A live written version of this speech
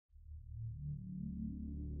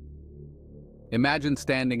Imagine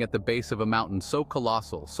standing at the base of a mountain so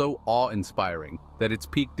colossal, so awe-inspiring, that its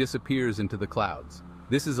peak disappears into the clouds.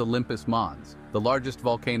 This is Olympus Mons, the largest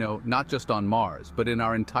volcano not just on Mars, but in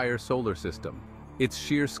our entire solar system. Its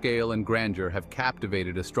sheer scale and grandeur have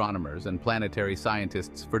captivated astronomers and planetary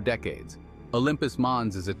scientists for decades. Olympus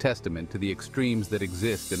Mons is a testament to the extremes that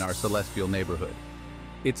exist in our celestial neighborhood.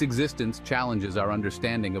 Its existence challenges our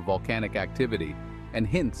understanding of volcanic activity and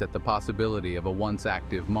hints at the possibility of a once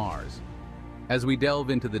active Mars. As we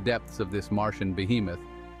delve into the depths of this Martian behemoth,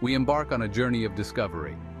 we embark on a journey of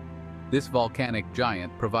discovery. This volcanic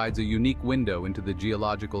giant provides a unique window into the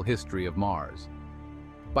geological history of Mars.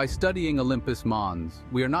 By studying Olympus Mons,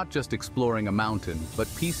 we are not just exploring a mountain, but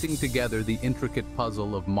piecing together the intricate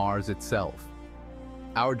puzzle of Mars itself.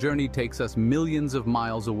 Our journey takes us millions of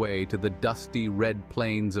miles away to the dusty red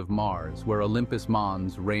plains of Mars, where Olympus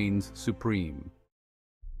Mons reigns supreme.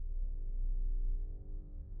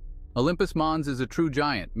 Olympus Mons is a true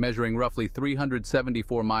giant, measuring roughly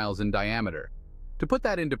 374 miles in diameter. To put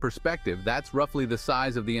that into perspective, that's roughly the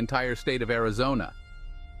size of the entire state of Arizona.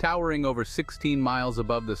 Towering over 16 miles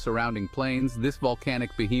above the surrounding plains, this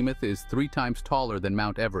volcanic behemoth is 3 times taller than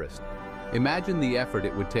Mount Everest. Imagine the effort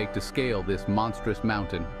it would take to scale this monstrous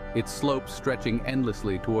mountain, its slopes stretching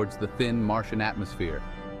endlessly towards the thin Martian atmosphere.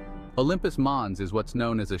 Olympus Mons is what's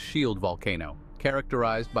known as a shield volcano,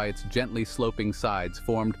 characterized by its gently sloping sides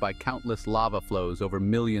formed by countless lava flows over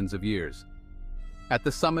millions of years. At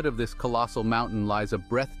the summit of this colossal mountain lies a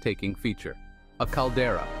breathtaking feature, a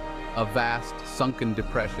caldera, a vast, sunken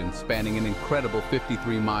depression spanning an incredible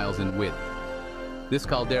 53 miles in width. This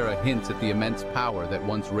caldera hints at the immense power that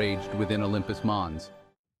once raged within Olympus Mons.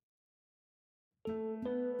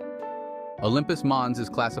 Olympus Mons is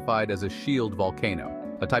classified as a shield volcano,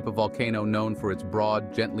 a type of volcano known for its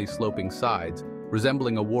broad, gently sloping sides,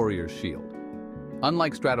 resembling a warrior's shield.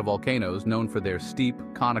 Unlike stratovolcanoes known for their steep,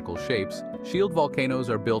 conical shapes, shield volcanoes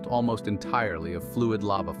are built almost entirely of fluid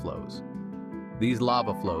lava flows. These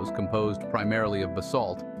lava flows, composed primarily of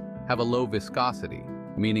basalt, have a low viscosity,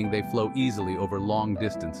 meaning they flow easily over long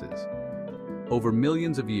distances. Over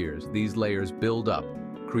millions of years, these layers build up,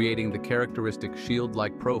 creating the characteristic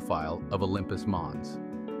shield-like profile of Olympus Mons.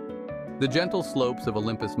 The gentle slopes of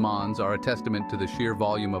Olympus Mons are a testament to the sheer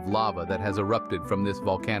volume of lava that has erupted from this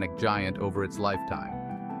volcanic giant over its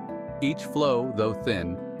lifetime. Each flow, though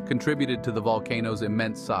thin, contributed to the volcano's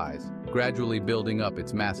immense size, gradually building up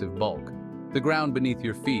its massive bulk. The ground beneath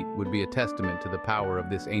your feet would be a testament to the power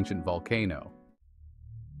of this ancient volcano.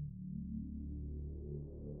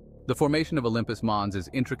 The formation of Olympus Mons is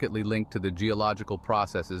intricately linked to the geological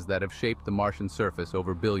processes that have shaped the Martian surface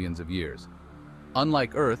over billions of years.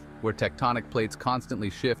 Unlike Earth, where tectonic plates constantly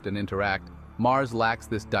shift and interact, Mars lacks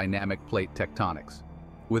this dynamic plate tectonics.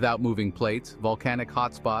 Without moving plates, volcanic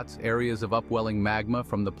hotspots, areas of upwelling magma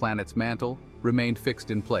from the planet's mantle, remained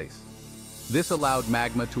fixed in place. This allowed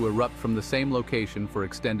magma to erupt from the same location for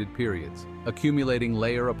extended periods, accumulating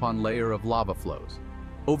layer upon layer of lava flows.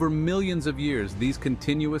 Over millions of years, these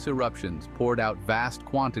continuous eruptions poured out vast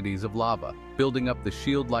quantities of lava, building up the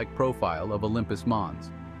shield-like profile of Olympus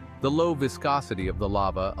Mons. The low viscosity of the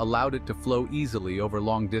lava allowed it to flow easily over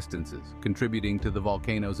long distances, contributing to the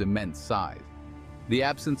volcano's immense size. The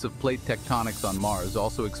absence of plate tectonics on Mars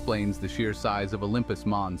also explains the sheer size of Olympus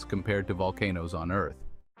Mons compared to volcanoes on Earth.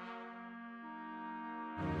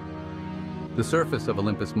 The surface of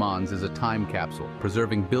Olympus Mons is a time capsule,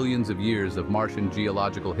 preserving billions of years of Martian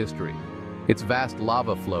geological history. Its vast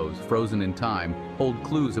lava flows, frozen in time, hold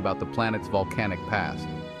clues about the planet's volcanic past.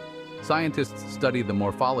 Scientists study the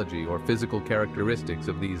morphology or physical characteristics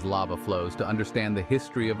of these lava flows to understand the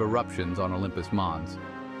history of eruptions on Olympus Mons.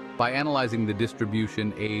 By analyzing the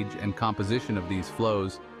distribution, age, and composition of these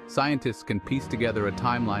flows, scientists can piece together a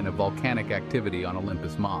timeline of volcanic activity on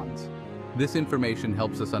Olympus Mons. This information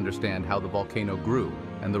helps us understand how the volcano grew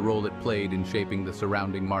and the role it played in shaping the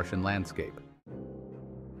surrounding Martian landscape.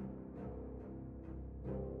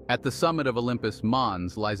 At the summit of Olympus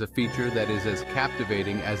Mons lies a feature that is as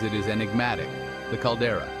captivating as it is enigmatic, the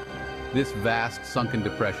caldera. This vast sunken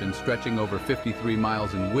depression, stretching over 53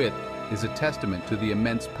 miles in width, is a testament to the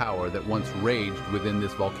immense power that once raged within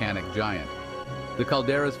this volcanic giant. The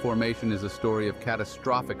caldera's formation is a story of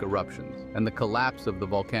catastrophic eruptions and the collapse of the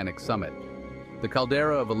volcanic summit. The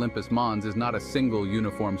caldera of Olympus Mons is not a single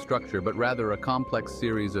uniform structure, but rather a complex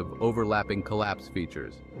series of overlapping collapse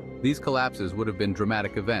features. These collapses would have been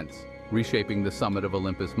dramatic events, reshaping the summit of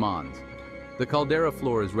Olympus Mons. The caldera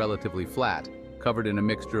floor is relatively flat, covered in a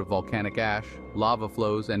mixture of volcanic ash, lava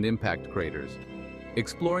flows, and impact craters.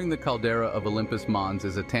 Exploring the caldera of Olympus Mons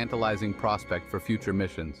is a tantalizing prospect for future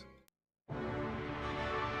missions.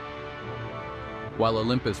 While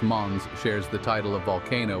Olympus Mons shares the title of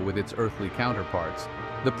volcano with its earthly counterparts,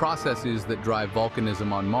 the processes that drive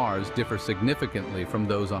volcanism on Mars differ significantly from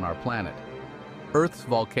those on our planet. Earth's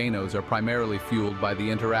volcanoes are primarily fueled by the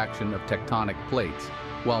interaction of tectonic plates,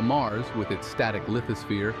 while Mars, with its static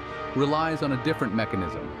lithosphere, relies on a different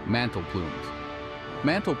mechanism, mantle plumes.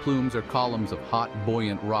 Mantle plumes are columns of hot,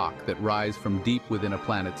 buoyant rock that rise from deep within a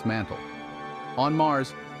planet's mantle. On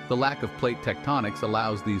Mars, the lack of plate tectonics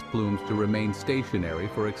allows these plumes to remain stationary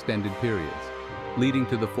for extended periods, leading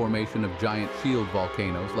to the formation of giant shield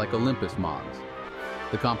volcanoes like Olympus Mons.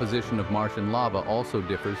 The composition of Martian lava also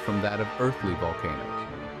differs from that of earthly volcanoes.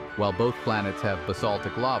 While both planets have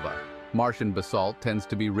basaltic lava, Martian basalt tends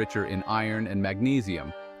to be richer in iron and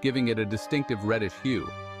magnesium, giving it a distinctive reddish hue.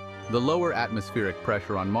 The lower atmospheric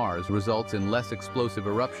pressure on Mars results in less explosive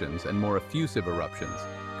eruptions and more effusive eruptions,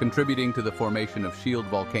 contributing to the formation of shield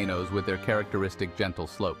volcanoes with their characteristic gentle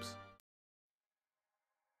slopes.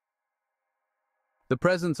 The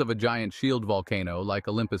presence of a giant shield volcano like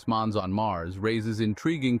Olympus Mons on Mars raises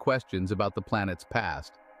intriguing questions about the planet's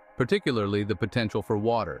past, particularly the potential for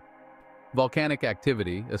water. Volcanic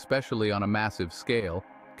activity, especially on a massive scale,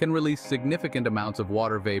 can release significant amounts of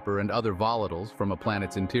water vapor and other volatiles from a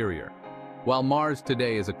planet's interior. While Mars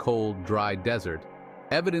today is a cold, dry desert,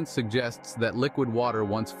 evidence suggests that liquid water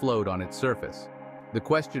once flowed on its surface. The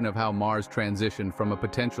question of how Mars transitioned from a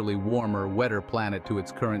potentially warmer, wetter planet to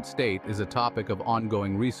its current state is a topic of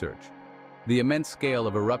ongoing research. The immense scale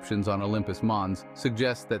of eruptions on Olympus Mons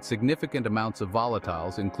suggests that significant amounts of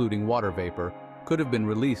volatiles, including water vapor, could have been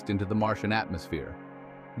released into the Martian atmosphere.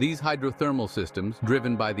 These hydrothermal systems,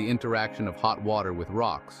 driven by the interaction of hot water with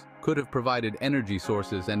rocks, could have provided energy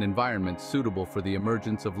sources and environments suitable for the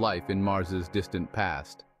emergence of life in Mars's distant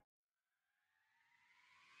past.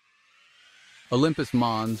 Olympus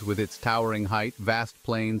Mons, with its towering height, vast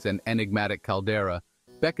plains, and enigmatic caldera,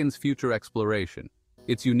 beckons future exploration.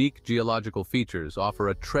 Its unique geological features offer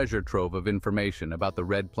a treasure trove of information about the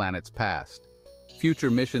red planet's past.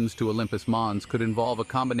 Future missions to Olympus Mons could involve a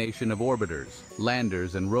combination of orbiters,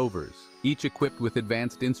 landers, and rovers, each equipped with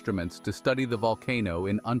advanced instruments to study the volcano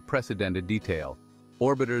in unprecedented detail.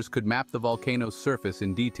 Orbiters could map the volcano's surface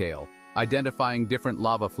in detail, identifying different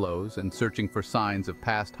lava flows and searching for signs of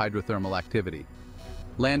past hydrothermal activity.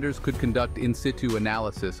 Landers could conduct in-situ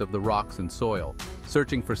analysis of the rocks and soil,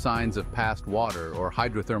 searching for signs of past water or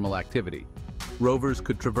hydrothermal activity. Rovers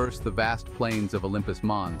could traverse the vast plains of Olympus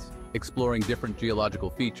Mons, exploring different geological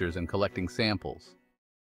features and collecting samples.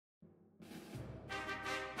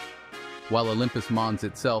 While Olympus Mons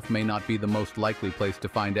itself may not be the most likely place to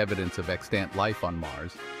find evidence of extant life on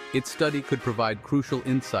Mars, its study could provide crucial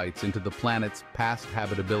insights into the planet's past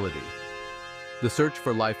habitability. The search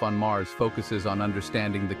for life on Mars focuses on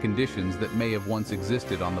understanding the conditions that may have once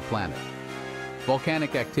existed on the planet.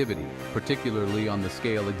 Volcanic activity, particularly on the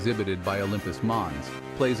scale exhibited by Olympus Mons,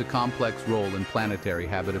 plays a complex role in planetary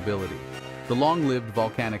habitability. The long-lived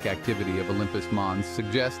volcanic activity of Olympus Mons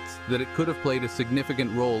suggests that it could have played a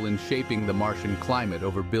significant role in shaping the Martian climate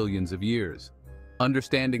over billions of years.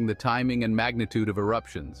 Understanding the timing and magnitude of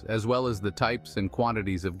eruptions, as well as the types and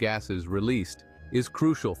quantities of gases released, is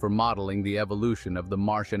crucial for modeling the evolution of the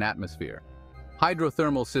Martian atmosphere.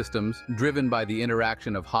 Hydrothermal systems, driven by the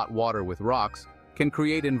interaction of hot water with rocks, can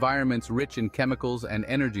create environments rich in chemicals and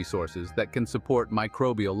energy sources that can support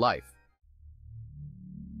microbial life.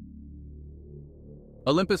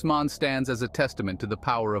 Olympus Mons stands as a testament to the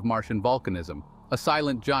power of Martian volcanism, a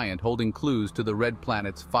silent giant holding clues to the red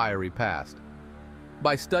planet's fiery past.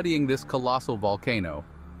 By studying this colossal volcano,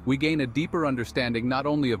 we gain a deeper understanding not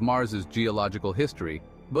only of Mars's geological history,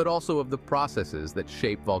 but also of the processes that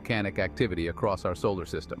shape volcanic activity across our solar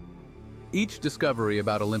system. Each discovery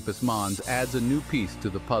about Olympus Mons adds a new piece to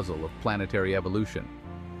the puzzle of planetary evolution.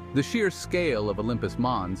 The sheer scale of Olympus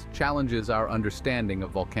Mons challenges our understanding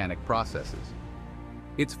of volcanic processes.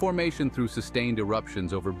 Its formation through sustained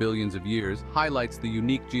eruptions over billions of years highlights the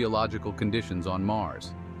unique geological conditions on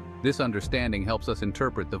Mars. This understanding helps us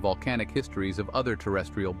interpret the volcanic histories of other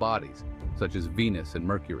terrestrial bodies, such as Venus and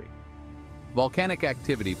Mercury. Volcanic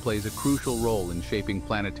activity plays a crucial role in shaping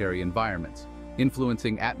planetary environments,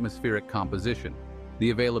 influencing atmospheric composition, the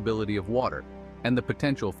availability of water, and the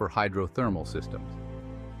potential for hydrothermal systems.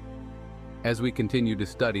 As we continue to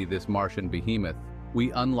study this Martian behemoth,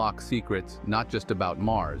 we unlock secrets not just about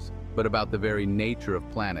Mars, but about the very nature of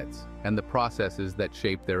planets and the processes that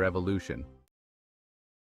shape their evolution.